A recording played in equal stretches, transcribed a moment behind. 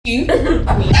TQF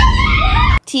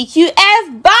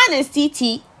bonnets,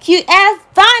 TQF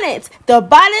bonnets, the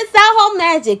bonnets that hold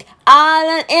magic.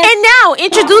 And now,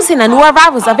 introducing a new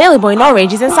arrivals available in all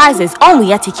ranges and sizes,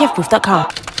 only at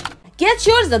TQFbooth.com. Get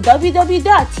yours at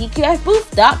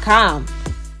www.tqfbooth.com.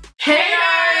 Hey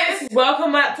guys!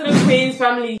 Welcome back to the Queen's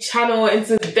Family channel, and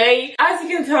today, as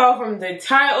you can tell from the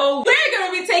title, we're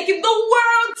gonna be taking the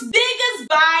world's biggest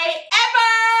buy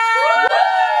ever! Woo!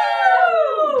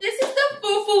 This is the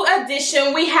Fufu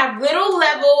edition. We have little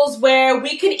levels where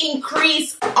we can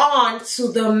increase on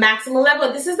to the maximum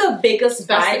level. This is the biggest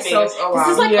bite, so this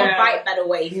is like a bite, by the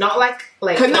way, not like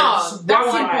no,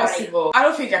 that's impossible. I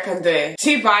don't think I can do it.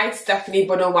 2 bites definitely,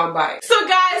 but not 1 bite. So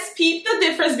guys, peep the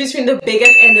difference between the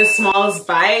biggest and the smallest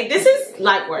bite. This is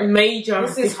light work. Major.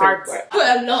 This is hard work. Put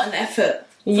a lot of effort.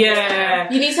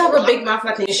 Yeah, you need to have a big mouth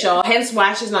like Michelle. Hence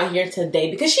why she's not here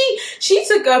today, because she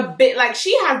took a bit, like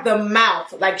she has the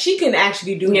mouth, like she can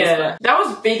actually do this stuff. That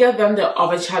was bigger than the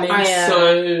other challenge.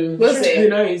 So was it? Who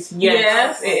knows?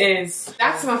 Yes, it is.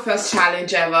 That's my first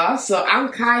challenge ever, so I'm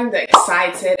kind of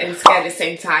excited and scared at the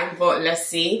same time. But let's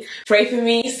see. Pray for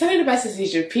me. Study the best as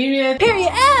usual. Period.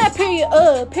 Period. Period.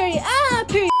 Period.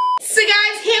 Period. So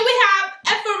guys, here we have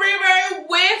Efo Riro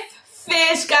with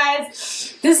fish, guys.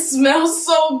 This smells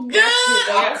so good.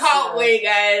 I can't wait,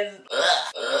 guys. And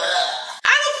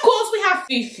of course we have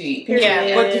Fufu.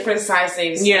 Yeah, but different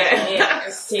sizes. Yeah.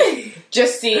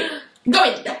 Just see.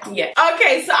 Going down. Yeah.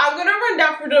 Okay, so I'm gonna run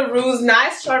down through the rules,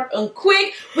 nice, sharp, and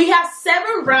quick. We have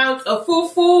 7 rounds of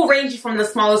fufu, ranging from the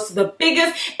smallest to the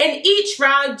biggest. And each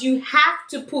round, you have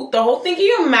to put the whole thing in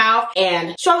your mouth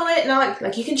and swallow it. Not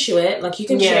like you can chew it, like you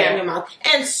can chew it in your mouth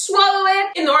and swallow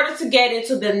it in order to get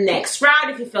into the next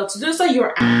round. If you fail to do so,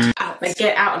 you're out. Like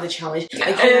get out of the challenge.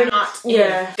 Like you're not.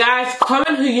 Yeah. Guys,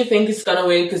 comment who you think is gonna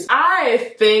win, because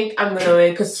I think I'm gonna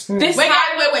win. Because this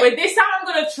time, wait, this time I'm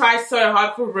gonna try so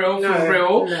hard for real.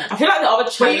 Real. No. I feel like the other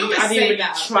challenge I didn't really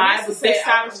try, but this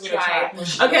time I'm gonna try.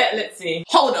 Okay, let's see.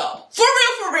 Hold up. For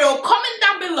real, comment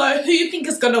down below who you think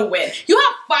is gonna win. You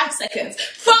have 5 seconds.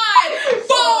 5,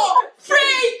 4, 3,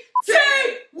 2,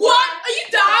 1. Are you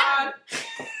done?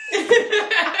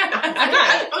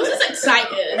 I'm just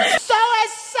excited. So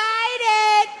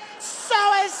excited! So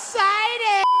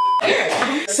excited!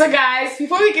 So guys,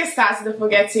 before we get started, don't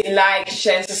forget to like,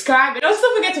 share, and subscribe. And also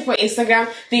don't forget to follow Instagram,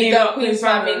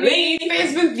 the.queensfamily,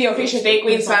 Facebook, the official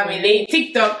the.queensfamily,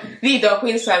 TikTok,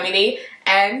 the.queensfamily.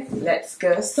 And let's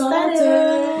go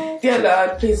started. Dear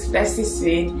Lord, please bless this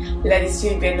food. Let this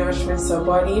food be nourishment to our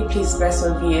body. Please bless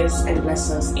our viewers and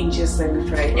bless us. In Jesus' name we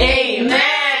pray. Amen.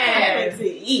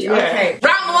 Okay.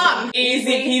 Round 1.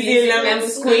 Easy peasy lemon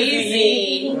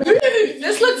squeezy.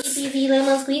 This looks Easy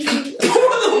lemon squeezy.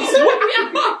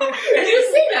 Did you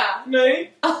see that? No.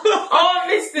 Oh, I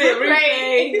missed it.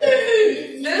 Replay.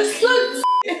 This looks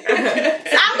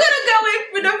I'm gonna go in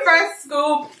for the first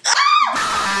scoop.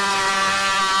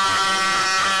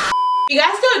 You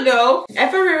guys don't know,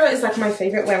 Efo Riro is like my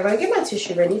favorite way. I'm gonna get my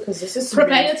tissue ready because this is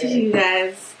prepare your tissue,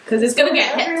 guys, because it's gonna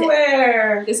get hectic.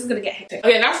 Everywhere. This is gonna get hectic.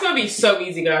 Okay, that's gonna be so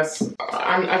easy, guys.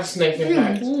 I just know for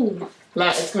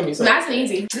like it's gonna be so nice and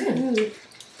easy.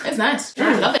 It's nice.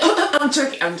 I love it.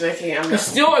 I'm joking. It's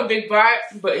still a big bite,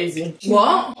 but easy.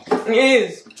 What? It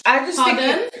is. I just think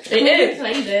it is.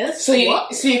 Play this. So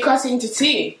you cut it into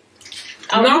 2.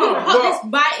 I'm gonna cut this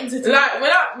bite into 2. Like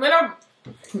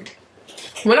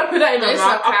when I put that in my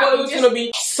mouth, I thought it was gonna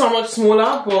be so much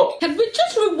smaller, but can we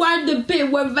just rewind a bit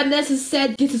where Vanessa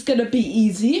said this is gonna be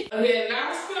easy? Okay,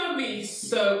 that's gonna be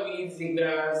so easy,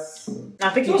 guys. I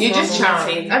think you're just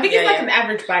chatting. I think it's like an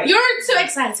average bite. You're too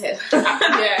excited.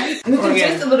 Yeah. We can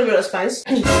taste a little bit of spice.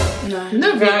 No,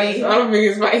 really. I don't think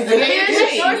it's spicy.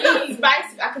 It's not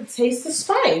spicy. I can taste the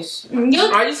spice.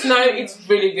 I just know it's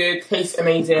really good. Tastes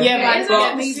amazing. Yeah, but it's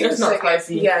not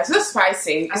spicy. Yeah, it's not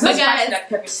spicy. It's not spicy like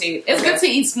pepper soup. It's good to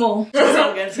eat small. That's what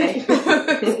I'm gonna say.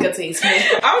 It's good to eat small.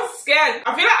 I was scared.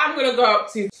 I feel like I'm gonna go up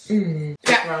to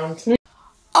that round.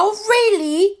 Oh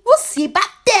really? We'll see about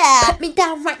that. Put me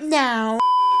down right now.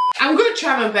 I'm gonna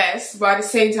try my best, but at the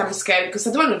same time I'm scared because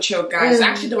I don't want to choke, guys. I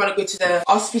actually don't want to go to the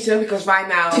hospital because right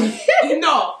now,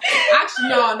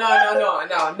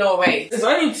 no way. There's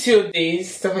only 2 of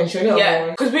these to mention.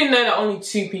 Yeah, because we know that only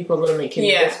 2 people are gonna make it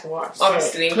this for us.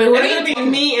 Obviously. Wait, what are you gonna be?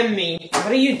 Me and me. What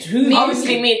are you doing?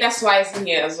 Obviously me. That's why it's in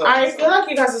here as well. I feel like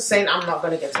you guys are saying I'm not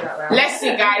gonna get to that round. Let's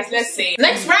see, guys. Let's see.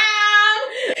 Next round.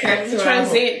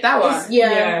 Transit that one.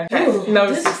 Yeah. No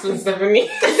assistance, Stephanie.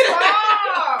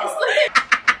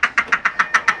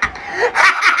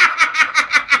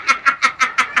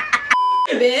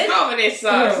 big. Stop with this,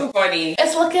 so funny.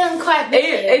 It's looking quite big.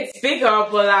 It's bigger,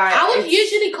 but like I would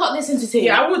usually cut this into two.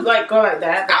 Yeah, I would like go like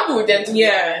that. I wouldn't.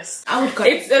 Yes, I would cut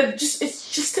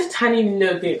it's just a tiny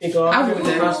little bit bigger. I than the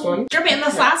wouldn't. first one. Drip it in the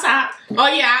salsa. Oh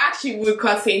yeah, I actually would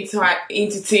cut it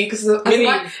into two because I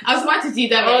was about to do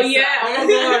that. Oh myself. yeah, oh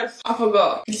my gosh. I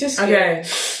forgot. It's just Okay.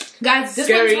 Guys, this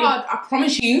Scary. one's hard. I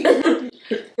promise you.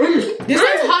 This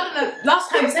one's harder than last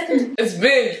time. Second. It's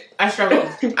big. I struggle.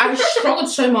 I've struggled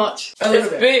so much. It's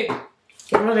big.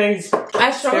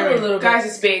 I struggle a little bit. Guys,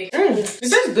 it's big. This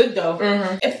is good though.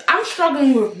 If I'm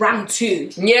struggling with round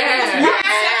 2. Yeah.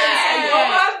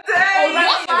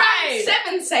 What's round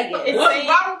 7 saying? What's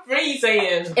round 3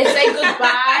 saying? It's saying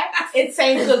goodbye. It's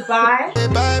saying goodbye.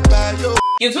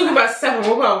 You're talking about 7.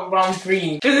 What about round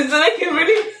 3? Because it's like it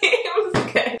really.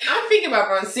 Okay. I'm thinking about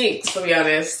round 6 to be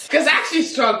honest, because I actually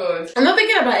struggled. I'm not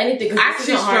thinking about anything. I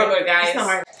actually struggled, guys. It's not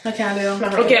hard. Okay, I do.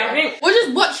 Okay, I think. We'll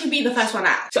just watch you be the first one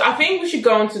out. So I think we should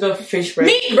go on to the fish break.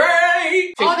 Meat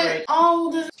break.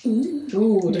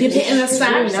 Ooh, dip it in the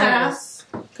salsa. nice.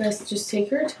 Guys, just take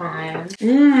your time.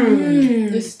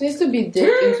 This needs to be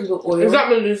dipped into the oil. Is that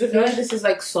Melusa fish? This is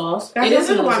like sauce. It is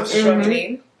the one I'm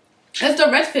struggling. It's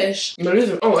the red fish.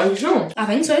 Melusa. Oh, are you sure? I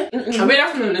think so. I mean,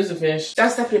 that's Melusa fish.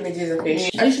 That's definitely Medusa fish.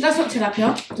 Are you sure that's not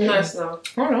tilapia? No, it's not.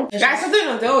 I don't know. Guys, I don't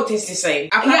know. They all taste the same.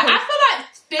 Yeah, I feel like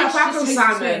fish apart from just tastes the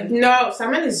salmon. same. No,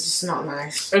 salmon is just not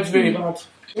nice. It's really bad.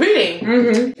 Really?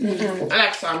 Mm-hmm. I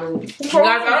like salmon. Guys,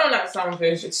 I don't like salmon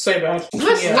fish. It's so bad.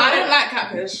 Listen, Yeah. I don't like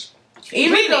catfish.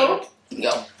 Even though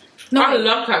Yo. I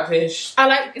love catfish. I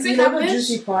like. Is it the catfish?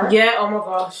 juicy part? Yeah. Oh my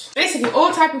gosh. Basically,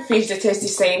 all type of fish that taste the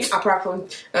same apart from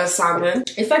salmon.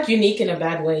 It's like unique in a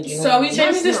bad way. Do you know? So what I are we mean?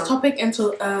 changing this not. topic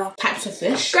into types of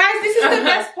fish? Guys, this is the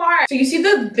best part. So you see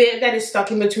the bit that is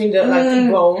stuck in between the like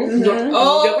bones.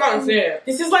 Oh, you can't see it.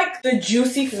 This is like the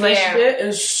juicy flesh Yeah. bit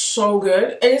is so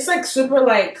good, and it's like super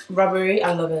like rubbery.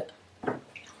 I love it.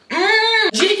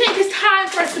 Do you think it's time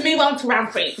for us to move on to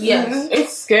round 3? Yes.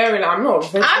 It's scary. Like, I'm not.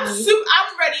 I'm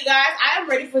ready, guys. I am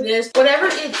ready for this. Whatever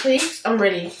it takes, I'm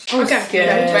ready. Okay, scared.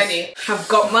 I'm ready. I've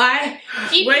got my...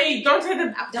 Wait, don't take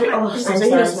the. Oh, I'm I'm taking sorry.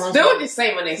 the small. They're all the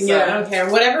same on this. Yeah, I don't care.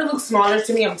 Whatever looks smaller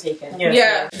to me, I'm taking.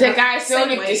 Yeah. The guys still Same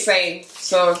look way. the same.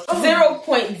 So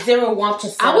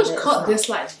 0.01%. I would cut this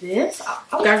like this.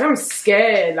 Guys, I'm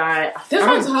scared. Like This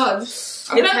one's hard. It's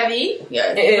heavy.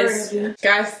 yeah, it is.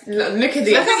 guys, look at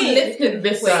this. Stephanie lifted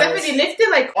this Wait, size. Stephanie lifted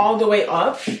like all the way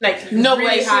up, like No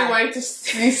really way, high. way to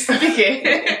stick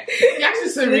it. You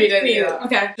actually should read it.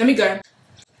 Okay, let me go.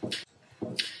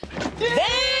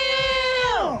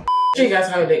 Show you guys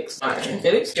how it looks. Like,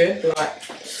 it looks good. But like,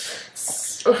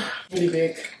 really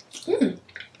big.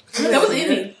 That was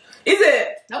easy. Is it?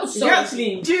 That was so You easy.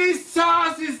 actually.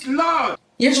 Jesus is Lord.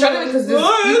 You're struggling because this.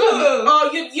 Oh,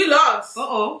 you lost.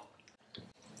 Uh-oh.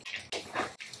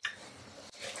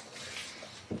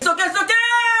 It's okay. It's okay.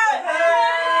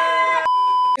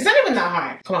 It's not even that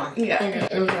hard. Come on.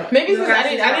 Yeah. Maybe because I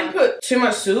didn't put too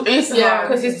much soup. Yeah.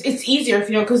 Because it's easier if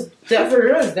you know. Because the Efo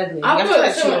Riro is deadly. I'll You have put to,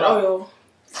 like, so chew much it up. oil.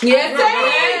 Yes,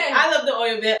 Yeah. I love the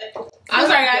oil bit. I'm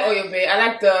sorry, guys. The oil bit. I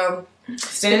like the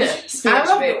Spinach. I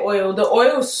love bit. the oil. The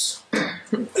oil's.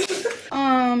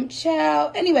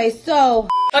 Child. Anyway, so.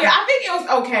 Okay, I think it was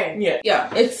okay. Yeah.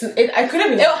 I could have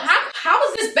been. How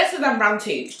is this better than round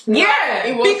 2? Yeah,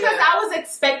 it was because I was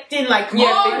expecting like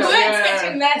Yeah, because- we're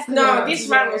expecting less. No, this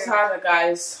round was harder,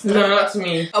 guys. No, not to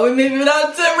me. Are we moving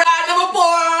on to round number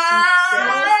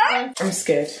 4? I'm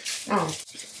scared.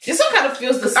 This one kind of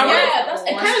feels the same. Yeah,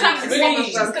 it kind of like Really?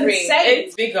 it's insane.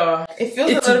 It's bigger. It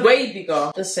feels It's a little way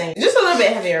bigger. the same. Just a little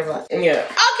bit heavier, but Yeah.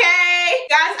 okay,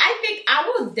 guys. I think I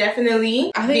will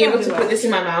definitely I think be I'll able do to that. put this in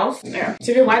my mouth. Yeah.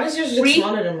 Tiffany, why does yours look 3,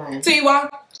 smaller than mine? 2, 1.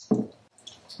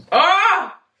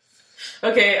 Ah!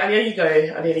 Okay, there you go.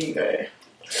 There you go.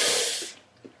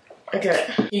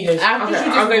 Okay, you go. After Okay,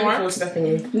 you I'll do go more? before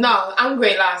Stephanie. No, I'm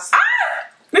going last.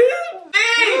 This is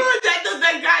big! That does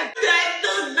that guy. That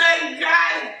does that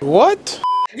guy. What?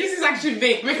 This is actually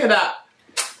big. Look at that.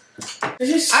 This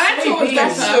is I like so to big.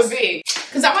 that's That's so big.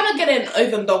 Because I want to get it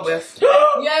over and done with.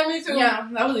 Yeah, me too. Yeah,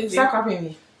 that was easy. Stop copying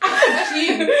me. That's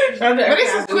you. But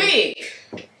this is quick.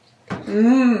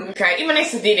 Okay, even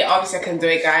if I did it, obviously I can do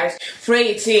it, guys.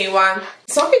 3, 2, 1.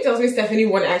 Something tells me Stephanie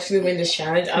won't actually win this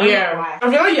challenge. I don't know why.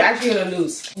 I feel like you're actually gonna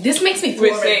lose. This makes me We're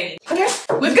feel saying. Okay.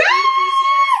 With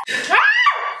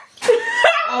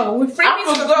Oh, with free I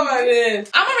forgot about this.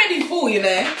 I'm already full, you know.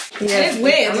 Yeah. It's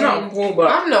weird. I'm not cool,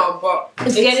 but I'm not, but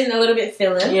It's getting a little bit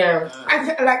filling. yeah.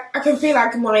 I can feel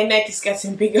like my neck is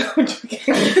getting bigger.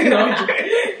 No.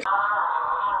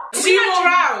 2 more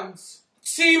rounds.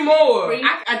 2 more.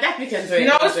 I definitely can do it.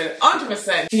 No,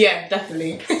 100%. Yeah,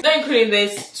 definitely. Not including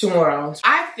this, 2 more rounds.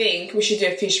 I think we should do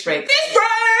a fish break. Fish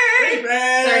break! Sorry,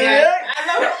 guys.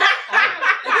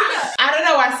 I don't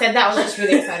know why I said that. I was just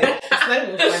really excited. It's not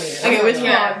even funny. Okay, which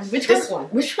one? This one.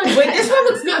 Which one? Wait, this one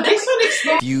looks good. This one looks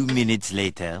good. Few minutes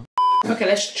later. Okay,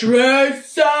 let's try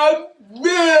some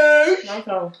milk.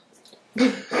 No.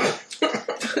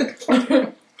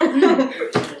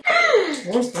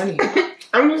 What's funny?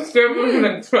 I'm just scared for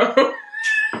the throat.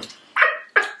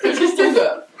 It's just too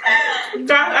good.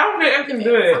 Guys, I don't think I can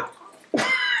do it.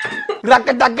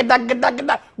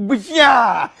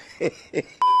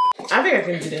 I think I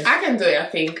can do this. I can do it, I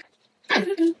think.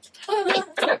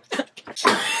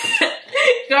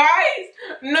 Guys,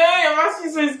 no, your mouth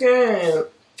is so scared.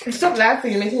 Stop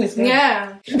laughing, you're making me scared.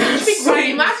 Yeah.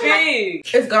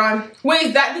 It's gone. Wait,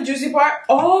 is that the juicy part?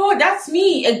 Oh, that's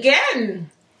me again.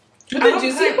 With the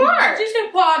juicy part. The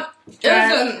juicy part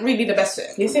isn't really the best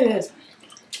fit. Yes, it is.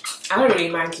 I don't really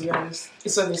mind, to be honest.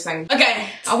 It's what you're saying. Okay,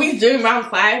 are we doing round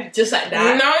 5 just like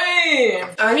that? No.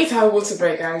 I need to have a water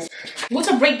break, guys.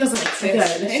 Water break doesn't make sense. Okay,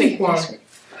 let's take one.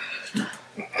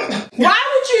 Why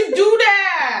would you do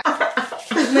that?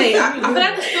 Mate, I feel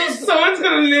like this feels... Someone's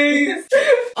gonna lose.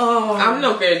 Oh. I'm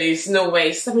not gonna lose. No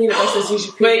way. Stephanie, the best you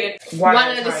should Wait, one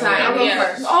at a time. I'll go Yeah.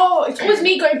 first. Oh, it's always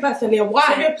me going first, Aaliyah. Why?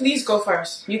 Sophia, please go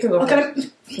first. You can go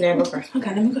first. Yeah, go first.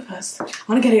 Okay, let me go first. I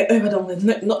want to get it overdone with,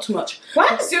 not too much. Why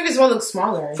does Sylvia's one look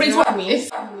smaller? Freeze, You know what? I mean?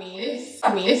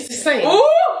 It's the same. Ooh!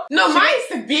 No, mine's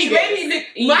the biggest. Maybe look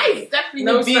Mine's definitely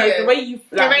no, the biggest. the way you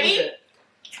Okay, ready? it.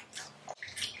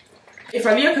 If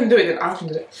Aaliyah can do it, then I can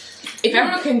do it. If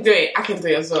everyone can do it, I can do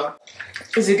it as well.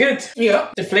 Is it good? Yeah.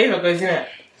 The flavour goes in it.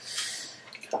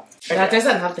 That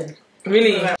doesn't happen.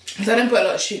 Really? So I didn't put a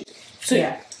lot of shoot. So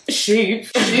Yeah. Shoot.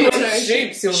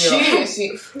 Shoot, Sylvia.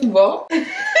 Shoot. What? Okay,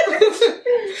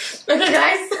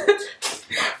 guys.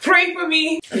 Pray for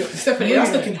me. Stephanie,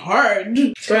 that's looking hard.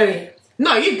 Go.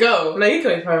 No, you go. No, you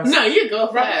go first. No, you go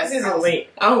first. I'll wait.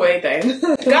 I'll wait then.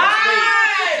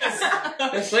 Guys!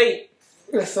 Let's wait.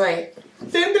 Let's wait.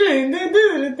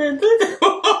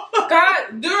 God,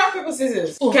 do rock, paper,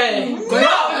 scissors. Okay. No,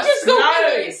 just go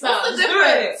with it yourself. What's the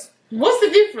difference? What's the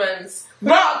difference?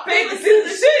 Rock, paper,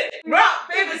 scissors, shoot. Rock,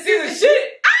 paper, scissors, shoot.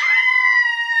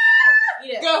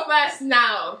 Yeah. Go first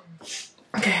now.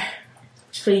 Okay.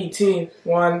 3, 2,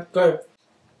 1, go.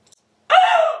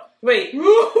 Wait. I'm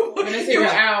gonna take it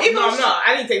out. No, I'm not.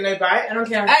 I didn't take no bite. I don't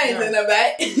care. I ain't doing that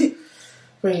bad.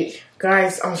 Wait,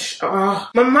 guys,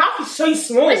 my mouth is so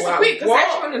small. It's quick, because I What?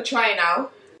 actually want to try now.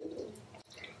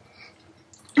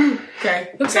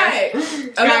 Okay. Looks like a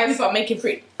lot of people are making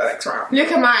free. Look at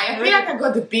mine. I feel like I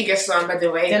got the biggest one, by the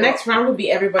way. The next round will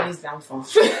be everybody's downfall.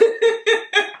 So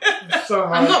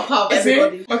hard. I'm not part of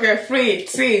everybody. Okay, 3,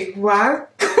 2, 1.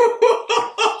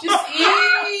 Just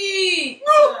eat.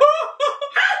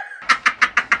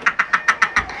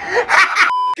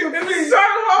 This is so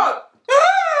hot.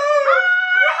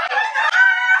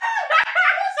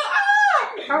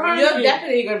 You're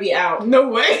definitely gonna be out. No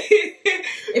way.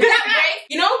 If that way,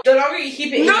 you know, the longer you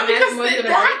keep it in No, your because hands, the more it's the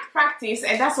gonna break. back practice,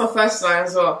 and that's my first one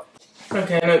as well.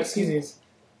 Okay, no excuses.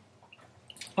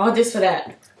 All this for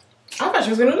that. I thought she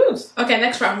was gonna lose. Okay,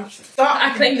 next round.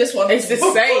 I claim this one. It's the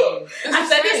same. I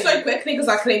said this so quickly because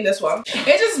I claimed this one.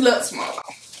 It just looks smaller.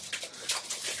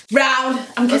 Round.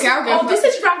 I'm guessing. Okay, I'll go this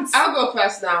is round. I'll go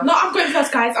first now. No, I'm going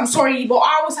first, guys. I'm sorry, but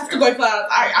I always have to go first.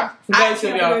 I Go,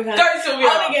 Sylvia. Go, Go, I Sylvia.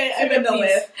 want to get it over and done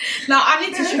with. Now, I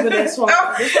need to sugar this one.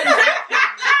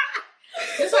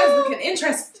 This one's looking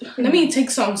interesting. Let me take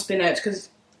some spinach because.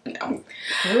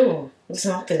 Oh, it's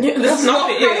nothing. That's That's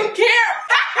nothing. I don't care.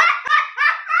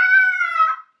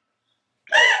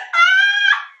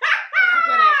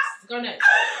 Go next.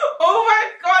 Oh my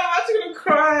god, I'm actually gonna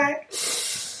cry.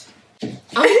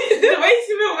 The way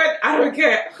Sylvia went, I don't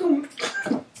care.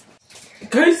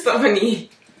 Go, Stephanie.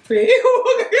 I'm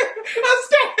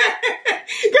scared.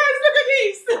 Guys, look at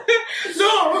these. No.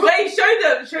 Wait,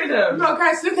 show them. No,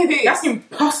 guys, look at this. That's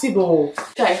impossible.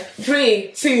 Okay,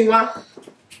 3, 2, 1.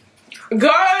 Go!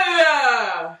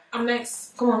 I'm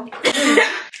next. Come on.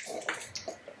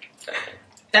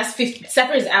 That's 50.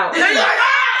 Sepper is out.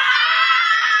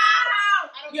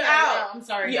 You're out. I'm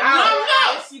sorry. You're out. No.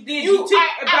 Yes, you did. You took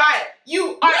a bite.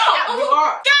 You are are out. You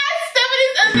are. Guys,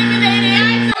 Stephanie's eliminated. I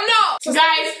don't know. So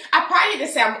guys, I probably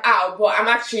didn't say I'm out, but I'm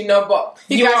actually not. But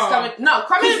You guys are. comment. No,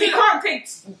 comment. You can't take.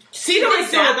 See the way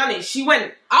Sylvia done it. She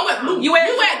went. I went. You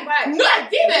went. No, I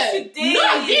didn't. Yes, you did. No,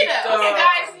 I didn't. Okay,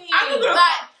 guys. I'm not gonna.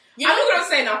 I'm not gonna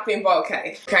say nothing, but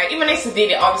okay. Okay, even if she did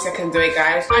it, obviously I can do it,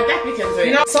 guys. I definitely can do it.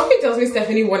 You know, something tells me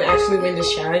Stephanie won't actually win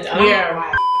this challenge. I don't know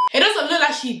why. It doesn't look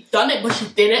like she done it, but she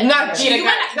did it. No, you you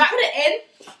put it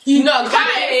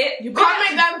in.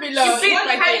 Comment down below. You beat if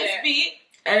I the did it. speed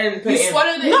and then put You it in.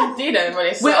 swallowed it. No, you didn't,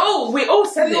 Vanessa. We all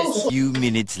said this. A few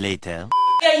minutes later.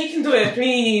 Yeah, you can do it,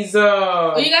 please.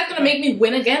 Are you guys gonna make me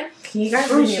win again? You guys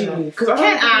Can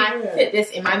I fit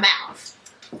this in my mouth?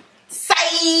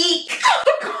 Psych!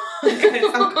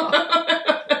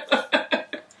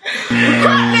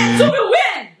 So we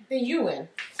win. Then you win.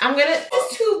 I'm gonna.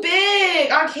 It's too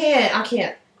big. I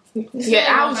can't.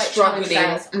 Yeah, I was struggling.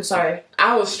 I'm sorry.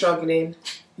 I was struggling.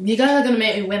 You guys are gonna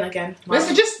make me win again.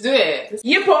 Let's just do it.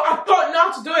 Yeah, but I don't know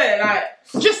how to do it. Like,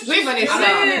 Just do it,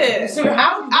 Vanessa. So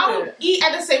I'll eat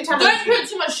at the same time. Don't put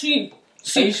too much sheep.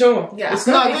 Are you sure? Yeah. It's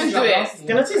No, gonna don't taste do it. nasty. It's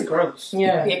gonna taste gross.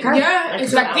 Yeah. Yeah,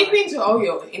 It's like dip it into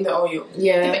oil. In the oil.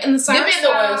 Yeah. Dip it in the Dip it in the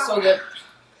oil. So good.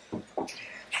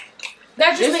 That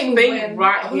just This made me thing win.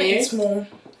 right I wanna here. eat small.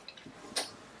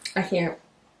 I can't.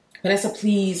 Vanessa,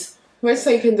 please.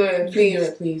 Vanessa, you can do it. Please.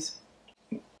 Please.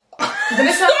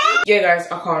 Vanessa. Yeah, guys,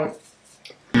 I can't.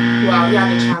 Wow, you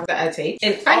have a chance that I take.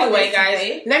 And Anyway, all guys,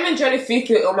 this let me enjoy the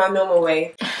food on my normal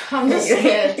way. I'm just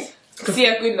scared. See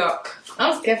ya, good luck.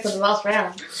 I'm scared for the last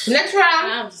round. Next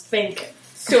round, I'm just thinking.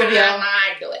 Sylvia. I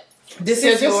might do it. This So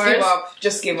is just yours. give up.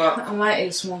 Just give up. I might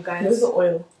eat small, guys. Where's the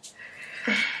oil?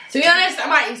 To be honest, I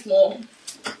might eat small.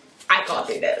 I can't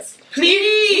do this.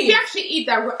 Please. If you actually eat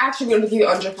that, we're actually going to give you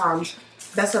 £100.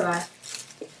 That's a lie.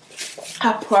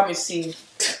 I promise you.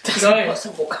 That's No.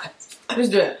 impossible, guys. Let's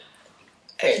do it.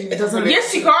 It doesn't.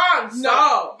 Yes, you can.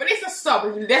 No, but it's a stop.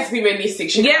 Let's be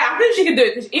realistic. She Yeah, I think she can do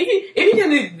it. Because if you can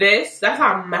do this, that's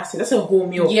how massive. That's a whole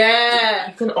meal. Yeah.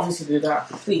 You can obviously do that.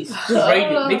 Please, just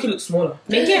raid it. Make it look smaller.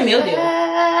 Make it a meal deal.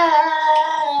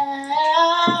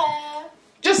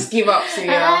 Just give up,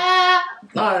 Syria.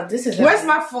 Oh, this is. Where's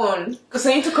my phone? Because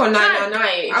I need to call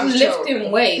 999. I'm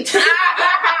lifting weight.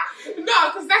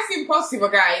 No, because that's impossible,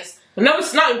 guys. No,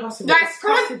 it's not impossible. Guys, it's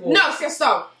comment. possible. No,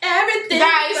 stop. Everything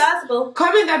Guys, is possible.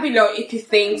 Comment down below if you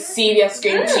think Syria's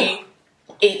going to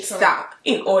eat that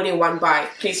in only one bite.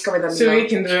 Please comment down So below. we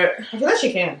can do it. I feel like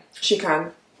she can. She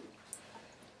can.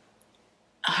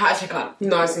 How she can't.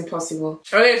 No, it's impossible.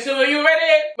 Okay, so are you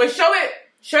ready? But show it.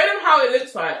 Show them how it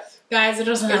looks like. Guys, it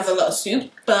doesn't have a lot of soup,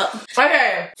 but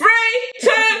Okay. 3, 2,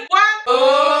 1.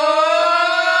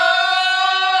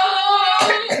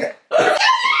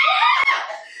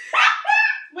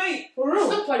 Wait, for real?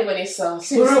 It's not funny, Vanessa.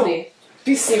 Seriously.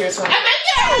 Be serious, man.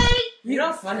 You're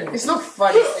not funny. It's not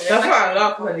funny. That's why I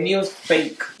laugh when Neil's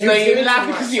fake. No, you laugh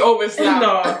because you always laugh.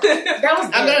 No. That was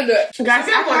I'm gonna do it. Guys,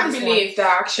 I can't believe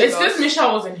that actually. It's just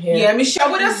Michelle wasn't here. Yeah,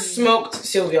 Michelle would have smoked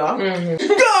Sylvia. Mm-hmm.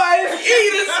 Guys,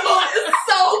 eating smoke is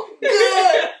so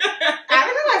good. I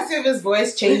don't know why Sylvia's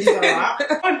voice changes a lot.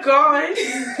 Oh my god.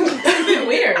 It's a bit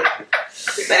weird.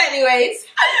 But anyways,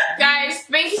 guys,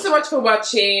 thank you so much for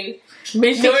watching.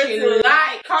 Make sure to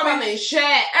like, comment, share,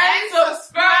 and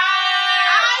subscribe.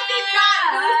 I did not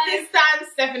lose this time.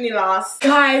 Stephanie lost.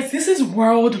 Guys, this is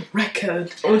world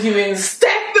record. What do you mean?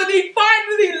 Stephanie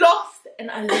finally lost, and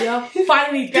Aaliyah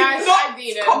finally did Guys, not I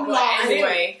didn't. come But last.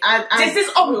 anyway, This is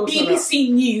on BBC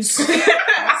News.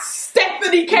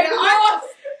 Stephanie came last.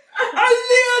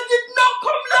 Aaliyah did not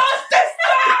come last this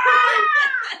time.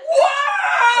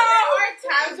 Wow!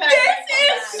 This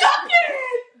is shocking.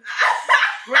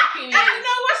 breaking news. I don't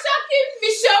know what's shocking.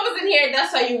 Michelle wasn't here.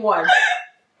 That's how you won.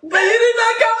 But you did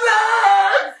not come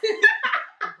last.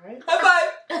 High five.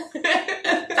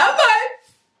 High five.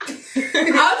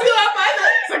 I'll do high five.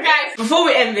 So guys, Before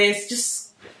we end this,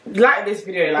 just like this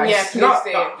video. Like, yeah, it's please not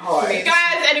do. that hard. Please.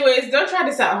 Guys, anyways, don't try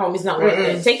this at home. It's not worth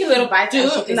it. Take a little bite. Do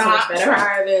so not better.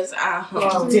 try this at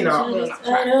home. Dinner.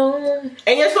 And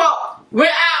guess what? We're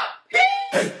out.